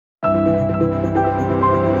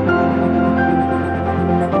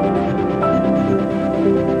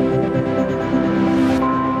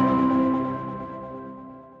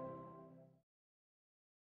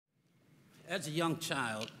As a young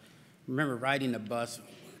child, I remember riding the bus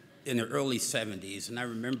in the early 70s, and I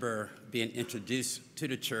remember being introduced to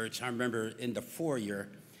the church. I remember in the foyer,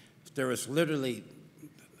 there was literally,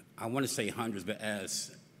 I want to say hundreds, but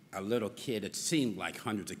as a little kid, it seemed like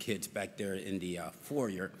hundreds of kids back there in the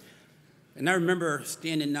foyer. And I remember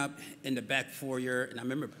standing up in the back foyer, and I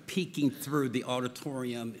remember peeking through the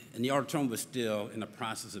auditorium, and the auditorium was still in the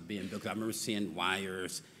process of being built. I remember seeing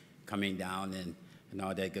wires coming down and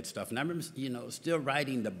all that good stuff. And I remember, still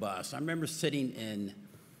riding the bus. I remember sitting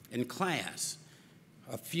in class.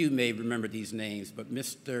 A few may remember these names, but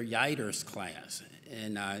Mr. Yiter's class.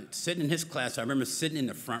 And sitting in his class, I remember sitting in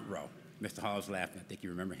the front row. Mr. Hall's laughing. I think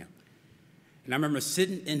you remember him. And I remember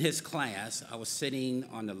sitting in his class. I was sitting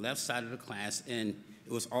on the left side of the class, and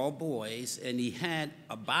it was all boys, and he had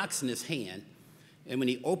a box in his hand. And when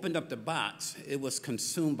he opened up the box, it was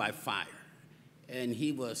consumed by fire. And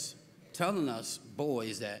he was telling us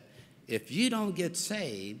boys that if you don't get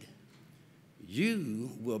saved,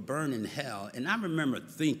 you will burn in hell. And I remember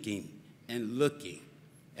thinking and looking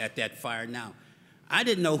at that fire. Now, I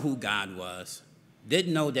didn't know who God was,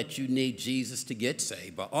 didn't know that you need Jesus to get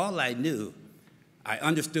saved, but all I knew, I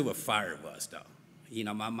understood what fire was, though.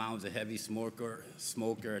 My mom was a heavy smoker,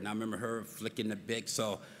 and I remember her flicking the Bic,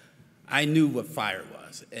 so I knew what fire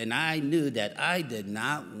was. And I knew that I did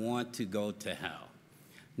not want to go to hell.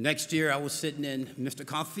 Next year, I was sitting in Mr.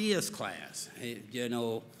 Cofia's class,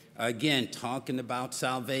 again, talking about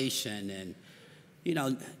salvation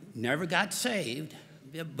and, never got saved,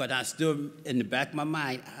 but I still, in the back of my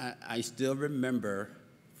mind, I still remember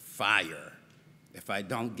fire. If I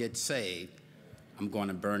don't get saved, I'm going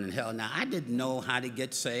to burn in hell. Now, I didn't know how to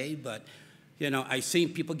get saved, but, I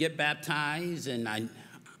seen people get baptized, and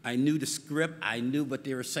I knew the script. I knew what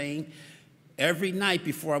they were saying. Every night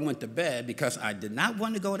before I went to bed, because I did not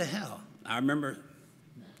want to go to hell, I remember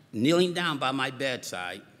kneeling down by my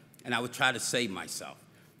bedside, and I would try to save myself.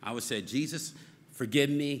 I would say, Jesus,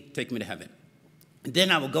 forgive me, take me to heaven. And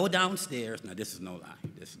then I would go downstairs. Now, this is no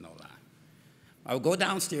lie. I would go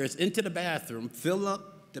downstairs into the bathroom, fill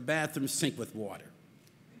up the bathroom sink with water.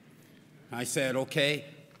 I said, okay,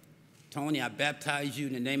 Tony, I baptize you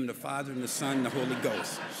in the name of the Father and the Son and the Holy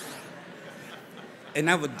Ghost. And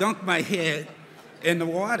I would dunk my head in the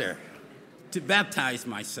water to baptize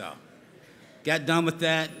myself. Got done with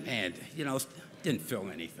that, and, didn't feel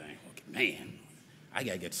anything. Okay, man, I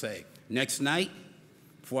got to get saved. Next night,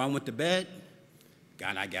 before I went to bed,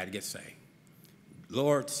 God, I got to get saved.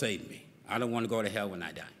 Lord, save me. I don't want to go to hell when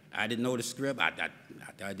I die. I didn't know the script.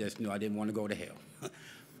 I just knew I didn't want to go to hell.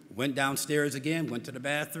 Went downstairs again, went to the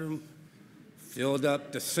bathroom, filled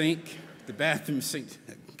up the sink, the bathroom sink.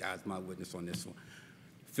 God's my witness on this one.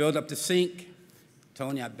 Filled up the sink.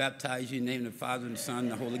 Tony, I baptize you in the name of the Father and the Son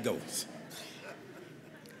and the Holy Ghost.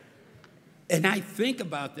 And I think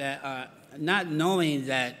about that, not knowing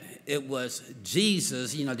that it was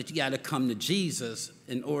Jesus, that you got to come to Jesus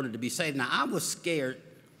in order to be saved. Now, I was scared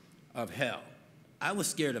of hell. I was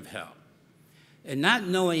scared of hell. And not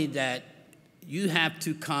knowing that you have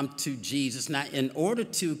to come to Jesus. Now, in order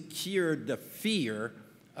to cure the fear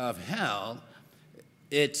of hell,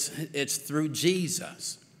 it's through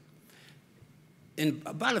Jesus. And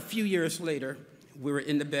about a few years later, we were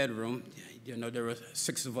in the bedroom. There were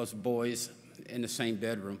 6 of us boys in the same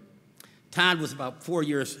bedroom. Todd was about 4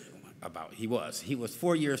 years, he was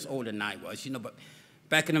 4 years older than I was, but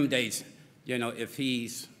back in them days, if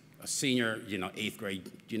he's a senior, 8th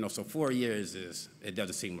grade, so 4 years it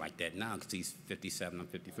doesn't seem like that now because he's 57, I'm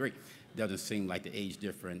 53. It doesn't seem like the age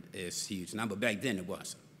difference is huge now, but back then it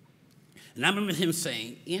was. And I remember him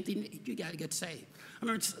saying, Anthony, you got to get saved. I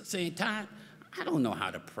remember saying, Todd, I don't know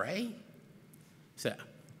how to pray. He said,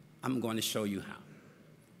 I'm going to show you how.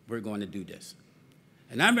 We're going to do this.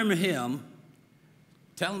 And I remember him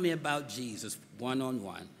telling me about Jesus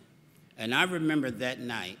one-on-one. And I remember that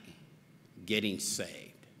night getting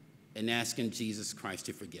saved and asking Jesus Christ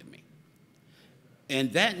to forgive me.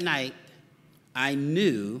 And that night, I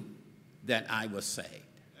knew that I was saved.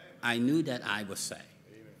 I knew that I was saved.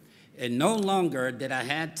 And no longer did I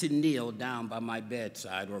have to kneel down by my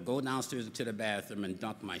bedside or go downstairs into the bathroom and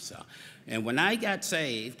dunk myself. And when I got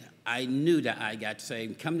saved, I knew that I got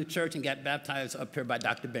saved. Come to church and got baptized up here by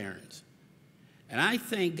Dr. Behrens. And I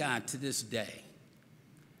thank God to this day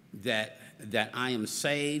that I am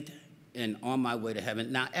saved and on my way to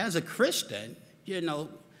heaven. Now, as a Christian,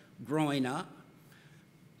 growing up,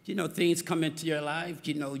 things come into your life.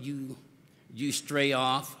 You you stray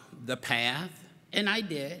off the path, and I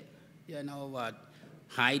did,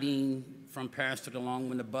 hiding from Pastor along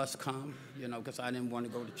when the bus come, because I didn't want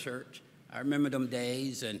to go to church. I remember them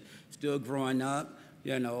days, and still growing up,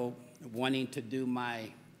 wanting to do my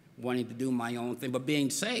own thing, but being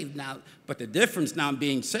saved now. But the difference now,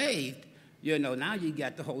 being saved, now you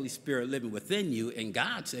got the Holy Spirit living within you, and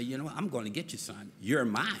God said, I'm going to get you, son. You're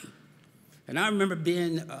mine. And I remember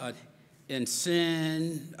being in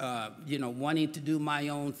sin, wanting to do my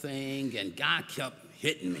own thing, and God kept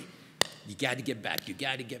hitting me. You got to get back. You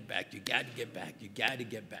got to get back. You got to get back. You got to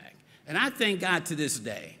get back. And I thank God to this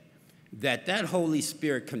day that Holy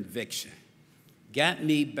Spirit conviction got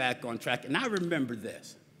me back on track. And I remember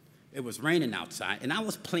this. It was raining outside, and I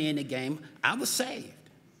was playing the game. I was saved.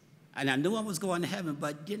 And I knew I was going to heaven,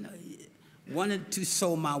 but, wanted to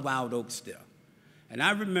sow my wild oats still. And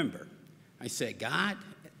I remember, I said, God,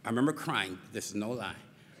 I remember crying. This is no lie.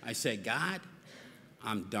 I said, God,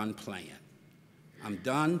 I'm done playing. I'm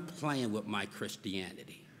done playing with my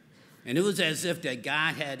Christianity. And it was as if that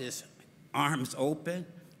God had his arms open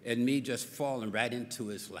and me just falling right into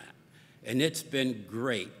his lap. And it's been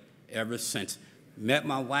great ever since. Met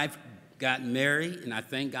my wife, got married, and I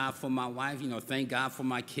thank God for my wife, thank God for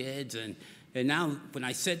my kids. And now when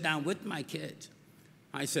I sit down with my kids,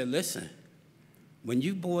 I said, listen, when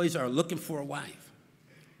you boys are looking for a wife,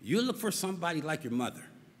 you look for somebody like your mother.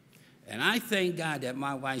 And I thank God that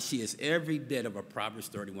my wife, she is every bit of a Proverbs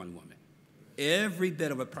 31 woman. Every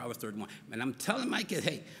bit of a Proverbs 31. And I'm telling my kids,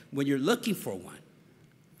 hey, when you're looking for one,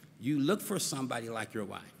 you look for somebody like your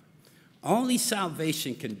wife. Only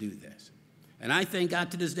salvation can do this. And I thank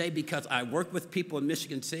God to this day because I work with people in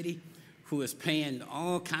Michigan City who is paying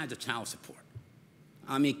all kinds of child support.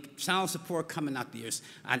 I mean, child support coming out the ears.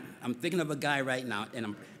 I'm thinking of a guy right now,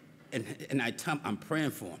 and I'm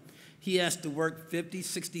praying for him. He has to work 50,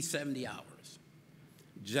 60, 70 hours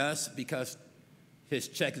just because his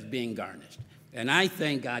check is being garnished. And I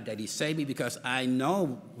thank God that he saved me because I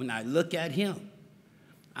know when I look at him,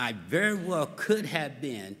 I very well could have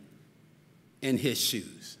been in his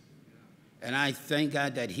shoes. And I thank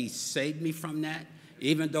God that he saved me from that,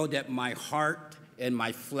 even though that my heart and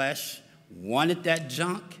my flesh wanted that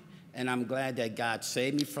junk. And I'm glad that God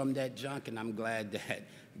saved me from that junk, and I'm glad that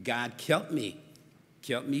God kept me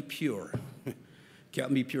pure, kept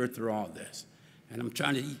me pure through all this. And I'm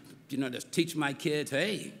trying to, just teach my kids,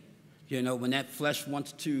 hey, when that flesh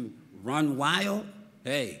wants to run wild,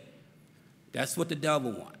 hey, that's what the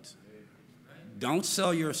devil wants. Don't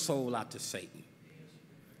sell your soul out to Satan.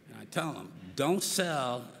 And I tell them, don't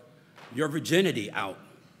sell your virginity out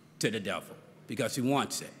to the devil because he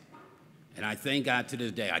wants it. And I thank God to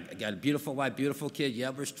this day. I got a beautiful wife, beautiful kid. Yeah,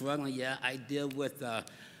 we're struggling. Yeah, I deal with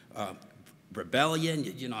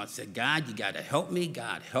rebellion. I said, God, you got to help me.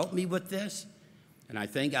 God, help me with this. And I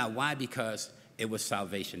thank God. Why? Because it was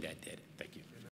salvation that did it. Thank you.